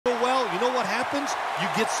what happens? You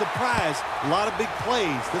get surprised. A lot of big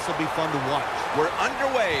plays. This will be fun to watch. We're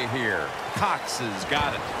underway here. Cox has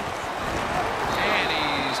got it. And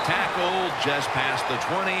he's tackled just past the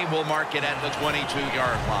 20. We'll mark it at the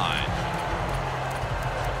 22-yard line.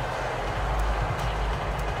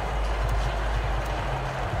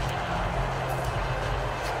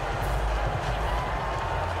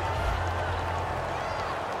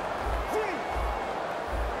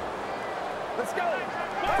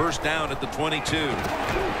 First down at the 22. Melvin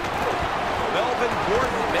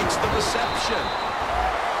Gordon makes the reception.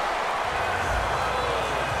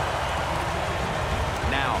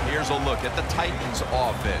 Now here's a look at the Titans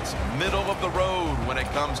offense. Middle of the road when it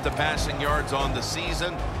comes to passing yards on the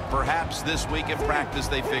season. Perhaps this week in practice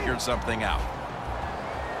they figured something out.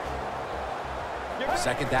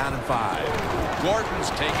 Second down and 5. Gordon's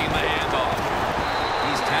taking the handoff.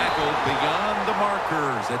 He's tackled beyond the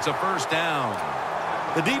markers. It's a first down.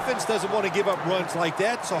 The defense doesn't want to give up runs like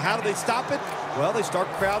that, so how do they stop it? Well, they start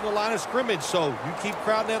crowding the line of scrimmage, so you keep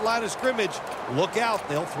crowding that line of scrimmage, look out,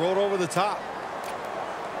 they'll throw it over the top.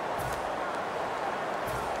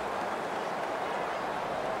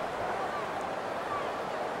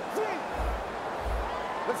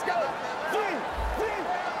 Let's go.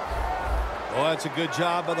 Oh, that's a good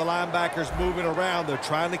job by the linebackers moving around. They're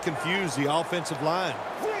trying to confuse the offensive line.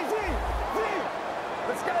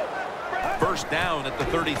 Let's go. First down at the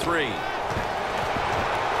 33.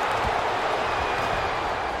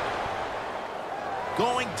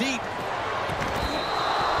 Going deep.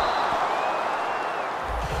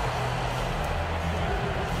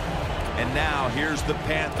 And now here's the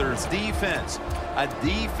Panthers defense. A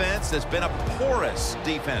defense that's been a porous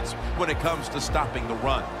defense when it comes to stopping the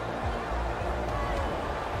run.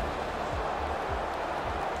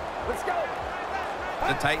 Let's go.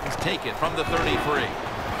 The Titans take it from the 33.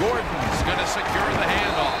 Gordon's going to secure the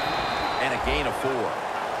handoff. And a gain of 4.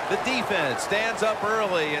 The defense stands up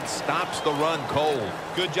early and stops the run cold.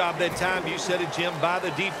 Good job that time. You said it, Jim, by the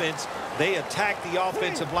defense. They attacked the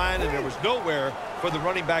offensive line, and there was nowhere for the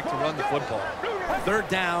running back to run the football. Third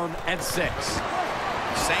down and 6.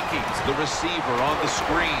 Sankey's the receiver on the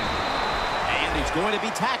screen. And he's going to be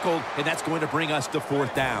tackled, and that's going to bring us to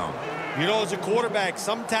fourth down. You know, as a quarterback,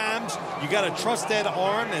 sometimes you got to trust that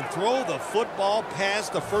arm and throw the football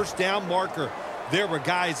past the first down marker. There were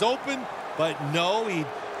guys open, but no,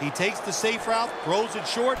 he takes the safe route, throws it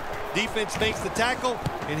short, defense makes the tackle,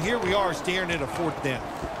 and here we are staring at a fourth down.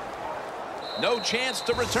 No chance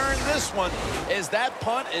to return this one as that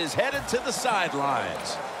punt is headed to the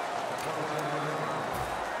sidelines.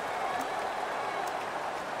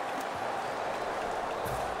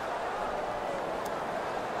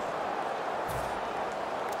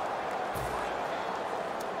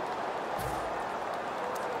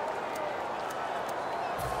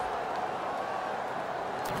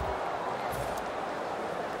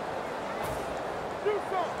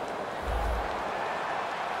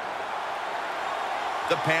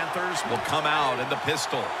 The Panthers will come out in the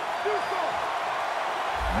pistol.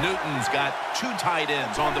 Newton's got 2 tight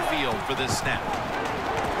ends on the field for this snap.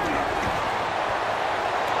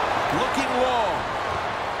 Looking long.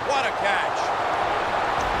 What a catch.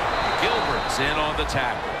 Gilbert's in on the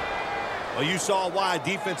tackle. Well, you saw why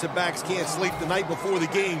defensive backs can't sleep the night before the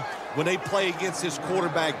game when they play against this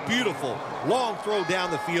quarterback. Beautiful long throw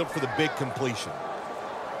down the field for the big completion.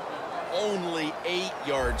 Only 8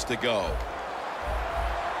 yards to go.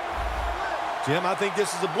 Jim, I think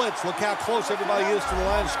this is a blitz. Look how close everybody is to the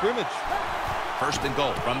line of scrimmage. First and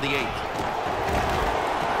goal from the 8. Now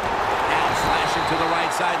slashing to the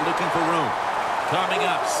right side, looking for room. Coming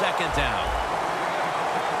up, second down.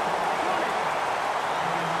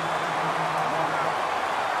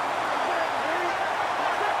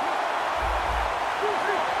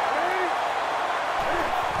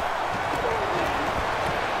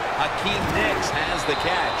 Hakeem Nicks has the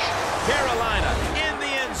catch. Carolina in the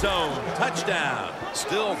end zone. Touchdown.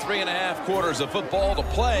 Still 3.5 quarters of football to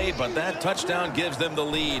play, but that touchdown gives them the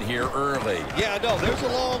lead here early. Yeah, I know. There's a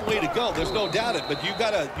long way to go. There's no doubt it. But you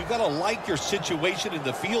gotta like your situation and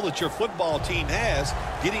the feel that your football team has,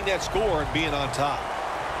 getting that score and being on top.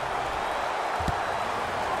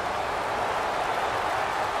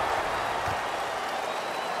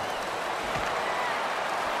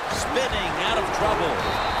 Spinning out of trouble.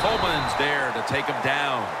 Coleman's there to take him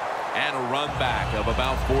down. And a run back of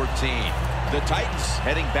about 14. The Titans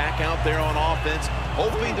heading back out there on offense,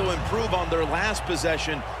 hoping to improve on their last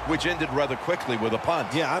possession, which ended rather quickly with a punt.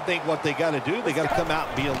 Yeah, I think what they got to do, they got to come out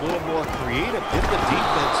and be a little more creative. Get the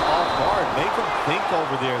defense off guard. Make them think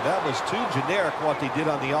over there. That was too generic what they did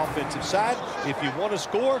on the offensive side. If you want to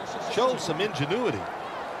score, show some ingenuity.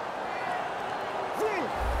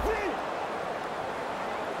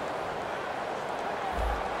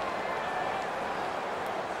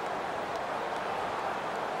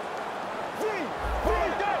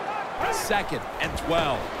 2nd and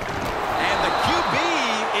 12. And the QB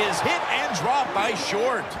is hit and dropped by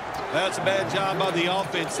Short. That's a bad job by the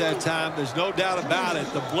offense that time. There's no doubt about it.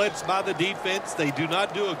 The blitz by the defense, they do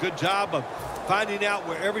not do a good job of finding out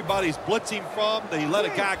where everybody's blitzing from. They let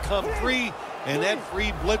a guy come free, and that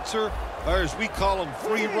free blitzer, or as we call them,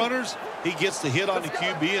 free runners, he gets the hit on the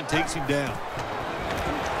QB and takes him down.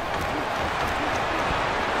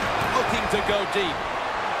 Looking to go deep.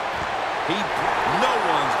 No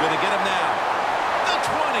one's going to get him now. The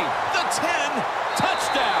 20, the 10,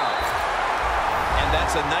 touchdown. And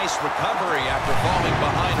that's a nice recovery after falling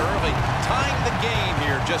behind early. Tying the game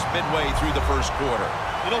here just midway through the first quarter.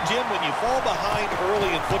 You know, Jim, when you fall behind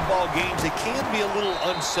early in football games, it can be a little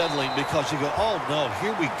unsettling because you go, oh, no,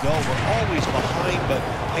 here we go. We're always behind. But,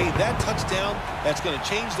 hey, that touchdown, that's going to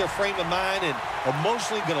change their frame of mind and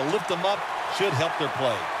emotionally going to lift them up, should help their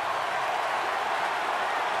play.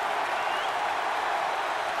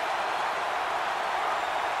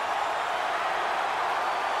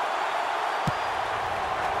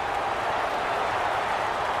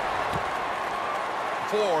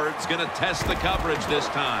 Ford's going to test the coverage this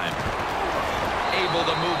time. Able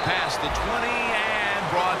to move past the 20 and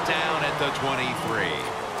brought down at the 23.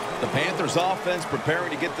 The Panthers offense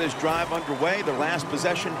preparing to get this drive underway. Their last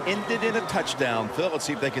possession ended in a touchdown. Phil, let's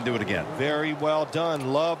see if they can do it again. Very well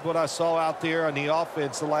done. Loved what I saw out there on the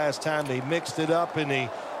offense the last time. They mixed it up and they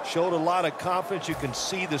showed a lot of confidence. You can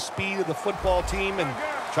see the speed of the football team and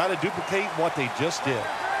try to duplicate what they just did.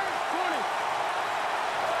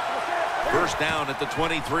 First down at the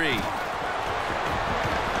 23. And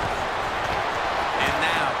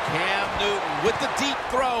now Cam Newton with the deep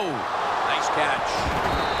throw. Nice catch.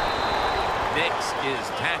 Nix is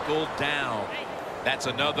tackled down. That's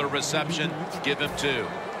another reception. Give him 2.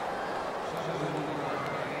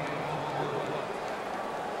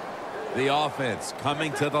 The offense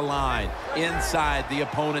coming to the line inside the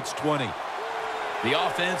opponent's 20. The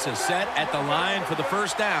offense is set at the line for the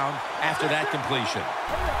first down after that completion.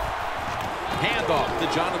 Handoff to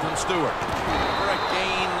Jonathan Stewart for a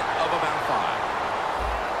gain of about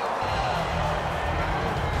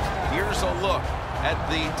 5. Here's a look at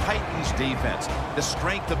the Titans defense. The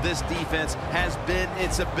strength of this defense has been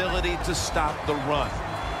its ability to stop the run.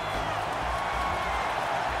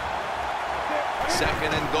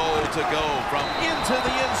 2nd and goal to go from into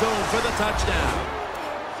the end zone for the touchdown.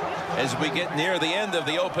 As we get near the end of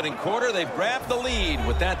the opening quarter, they've grabbed the lead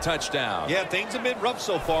with that touchdown. Yeah, things have been rough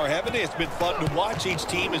so far, haven't they? It's been fun to watch. Each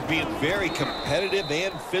team is being very competitive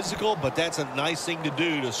and physical, but that's a nice thing to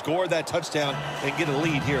do, to score that touchdown and get a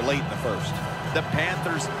lead here late in the first. The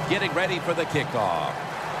Panthers getting ready for the kickoff.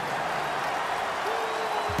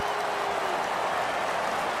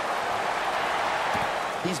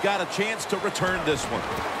 He's got a chance to return this one.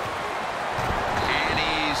 And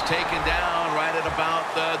he's taken down right at about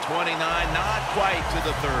the 29, not quite to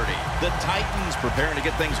the 30. The Titans preparing to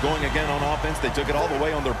get things going again on offense. They took it all the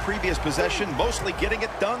way on their previous possession, mostly getting it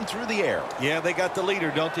done through the air. Yeah, they got the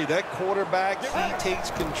leader, don't they? That quarterback, he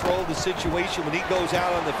takes control of the situation when he goes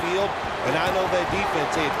out on the field. And I know that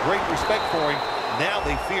defense, they had great respect for him. Now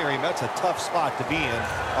they fear him. That's a tough spot to be in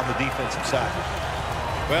on the defensive side.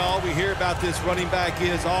 Well, all we hear about this running back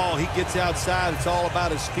is, oh, he gets outside. It's all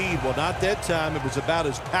about his speed. Well, not that time. It was about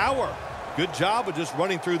his power. Good job of just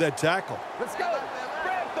running through that tackle. Let's go.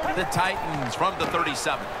 The Titans from the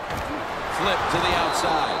 37. Flip to the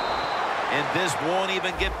outside. And this won't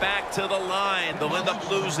even get back to the line. They'll end up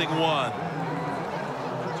losing one.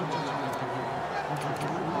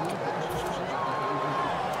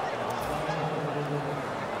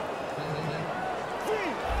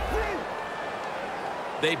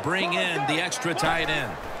 They bring in the extra tight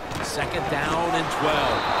end. 2nd down and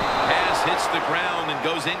 12. Pass hits the ground and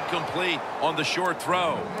goes incomplete on the short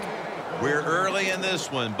throw. We're early in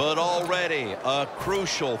this one, but already a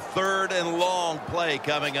crucial 3rd and long play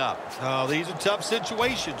coming up. Oh, these are tough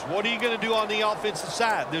situations. What are you going to do on the offensive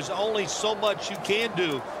side? There's only so much you can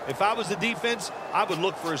do. If I was the defense, I would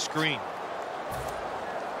look for a screen.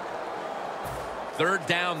 3rd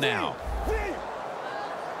down now.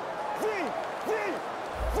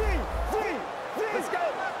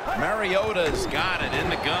 Mariota's got it in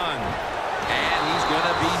the gun. And he's going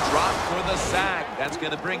to be dropped for the sack. That's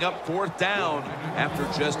going to bring up 4th down after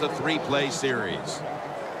just a 3-play series.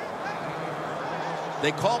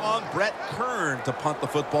 They call on Brett Kern to punt the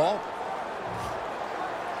football.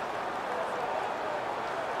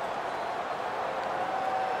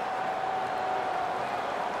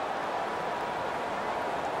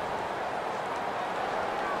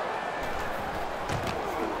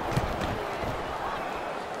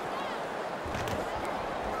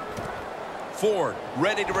 Ford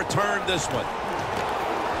ready to return this one.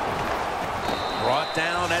 Brought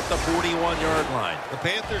down at the 41-yard line. The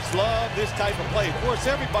Panthers love this type of play. Of course,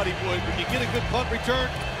 everybody would. When you get a good punt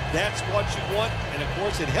return, that's what you want. And, of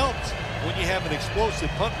course, it helps when you have an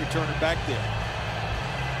explosive punt returner back there.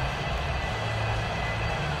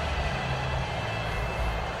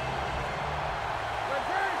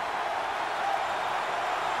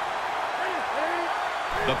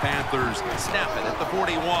 The Panthers snap it at the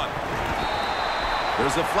 41.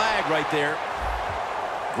 There's a flag right there.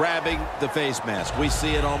 Grabbing the face mask. We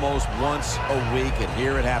see it almost once a week, and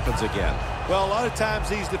here it happens again. Well, a lot of times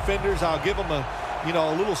these defenders, I'll give them a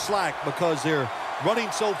little slack because they're running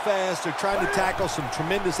so fast. They're trying to tackle some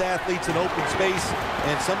tremendous athletes in open space,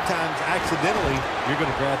 and sometimes accidentally you're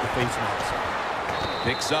going to grab the face mask.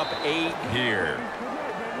 Picks up 8 here.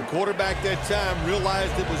 The quarterback that time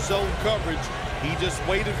realized it was zone coverage. He just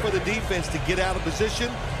waited for the defense to get out of position,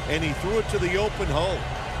 and he threw it to the open hole.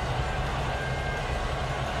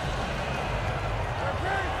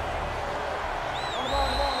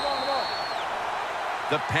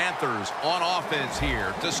 The Panthers on offense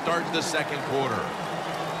here to start the second quarter.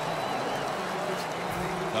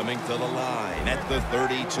 Coming to the line at the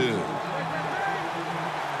 32.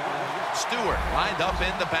 Stewart lined up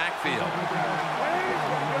in the backfield.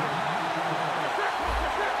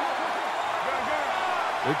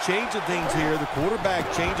 They're changing things here. The quarterback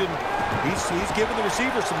changing. He's giving the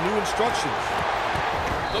receiver some new instructions.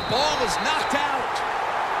 The ball is knocked out.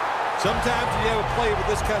 Sometimes when you have a player with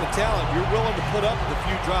this kind of talent, you're willing to put up with a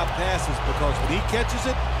few drop passes because when he catches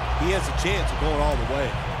it, he has a chance of going all the way.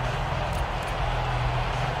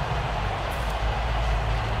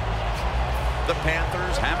 The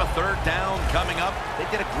Panthers have a third down coming up. They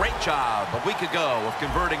did a great job a week ago of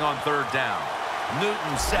converting on third down.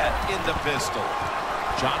 Newton set in the pistol.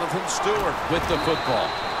 Jonathan Stewart with the football.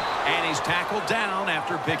 And he's tackled down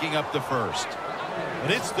after picking up the first.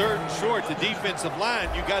 And it's third and short. The defensive line,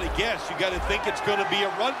 you got to guess. You got to think it's going to be a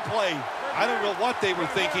run play. I don't know what they were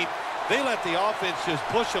thinking. They let the offense just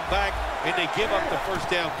push them back, and they give up the first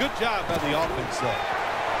down. Good job by the offense, though.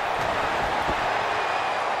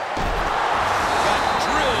 Got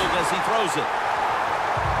drilled as he throws it.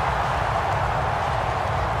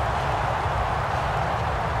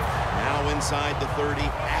 Now inside the 30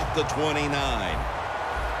 at the 29.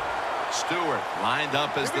 Stewart lined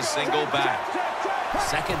up as the single back.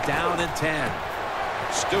 Second down and 10.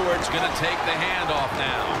 Stewart's going to take the handoff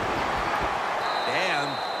now. And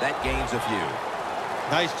that gains a few.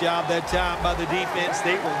 Nice job that time by the defense.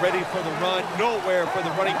 They were ready for the run. Nowhere for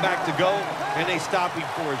the running back to go. And they stop him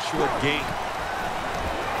for a short gain.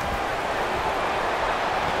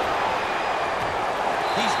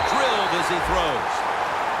 He's drilled as he throws.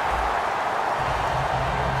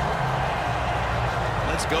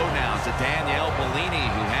 Let's go now to Danielle Bellini,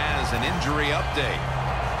 who has an injury update.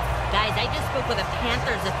 Guys, I just spoke with a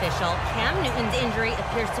Panthers official. Cam Newton's injury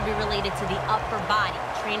appears to be related to the upper body.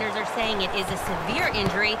 Trainers are saying it is a severe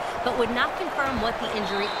injury, but would not confirm what the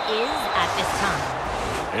injury is at this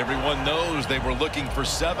time. Everyone knows they were looking for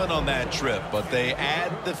 7 on that trip, but they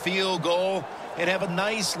add the field goal and have a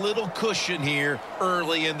nice little cushion here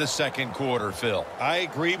early in the second quarter, Phil. I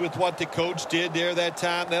agree with what the coach did there that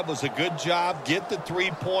time. That was a good job. Get the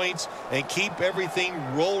 3 points and keep everything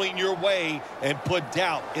rolling your way and put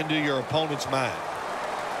doubt into your opponent's mind.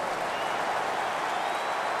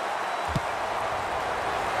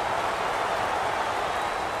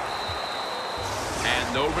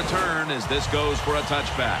 And no return as this goes for a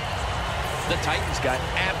touchback. The Titans got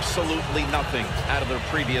absolutely nothing out of their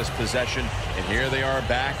previous possession, and here they are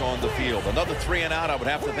back on the field. Another 3 and out, I would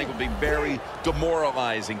have to think, would be very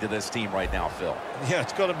demoralizing to this team right now, Phil. Yeah,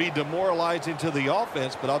 it's going to be demoralizing to the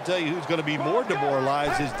offense, but I'll tell you who's going to be more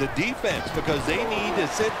demoralized is the defense because they need to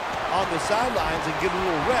sit on the sidelines and get a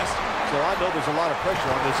little rest. So I know there's a lot of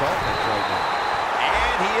pressure on this offense right now.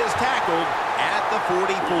 And he is tackled at the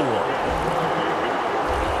 44.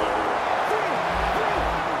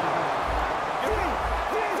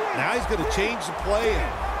 Now he's going to change the play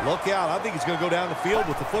and look out. I think he's going to go down the field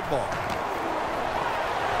with the football.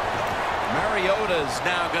 Mariota's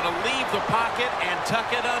now going to leave the pocket and tuck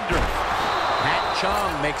it under. Pat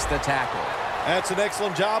Chung makes the tackle. That's an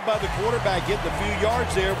excellent job by the quarterback getting a few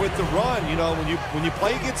yards there with the run. You know, when you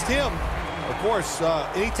play against him, of course,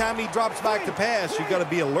 anytime he drops back to pass, you've got to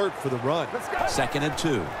be alert for the run. Second and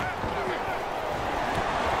 2.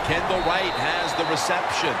 Kendall Wright has the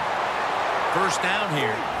reception. First down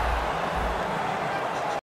here.